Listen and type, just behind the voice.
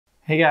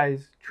Hey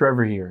guys,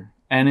 Trevor here,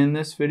 and in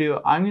this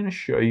video I'm going to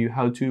show you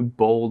how to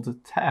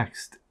bold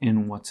text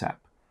in WhatsApp.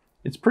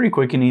 It's pretty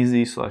quick and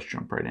easy, so let's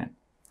jump right in.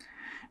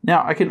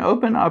 Now I can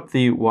open up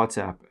the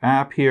WhatsApp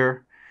app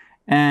here,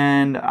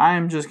 and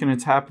I'm just going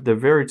to tap at the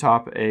very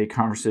top a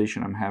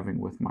conversation I'm having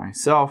with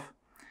myself.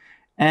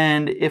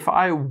 And if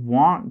I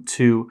want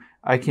to,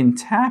 I can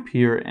tap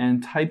here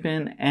and type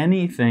in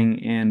anything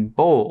in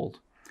bold.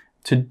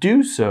 To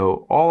do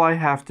so, all I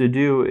have to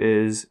do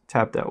is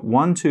tap that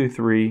 1, 2,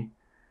 3,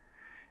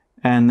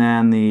 and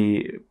then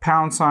the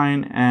pound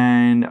sign,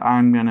 and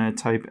I'm gonna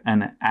type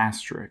an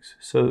asterisk.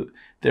 So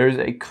there's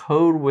a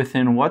code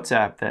within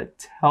WhatsApp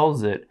that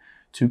tells it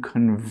to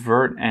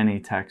convert any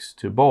text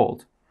to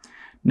bold.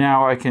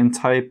 Now I can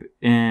type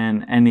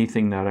in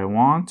anything that I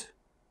want.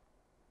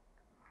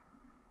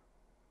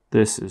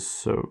 This is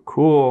so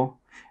cool.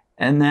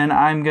 And then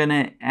I'm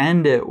gonna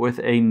end it with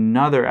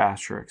another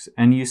asterisk.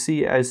 And you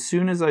see, as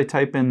soon as I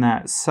type in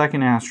that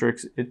second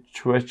asterisk, it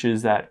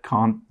switches that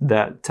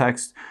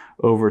text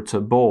over to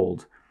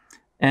bold.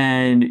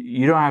 And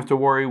you don't have to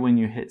worry when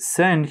you hit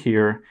send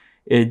here,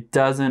 it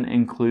doesn't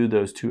include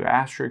those two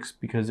asterisks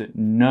because it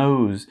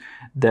knows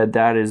that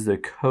that is the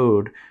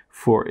code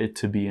for it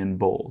to be in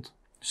bold.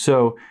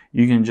 So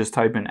you can just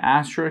type in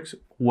asterisk,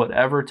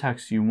 whatever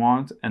text you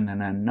want, and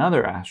then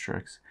another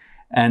asterisk,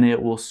 and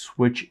it will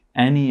switch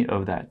any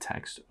of that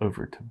text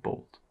over to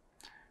bold.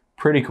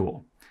 Pretty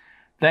cool.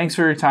 Thanks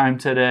for your time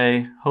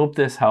today. Hope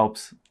this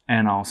helps,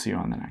 and I'll see you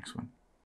on the next one.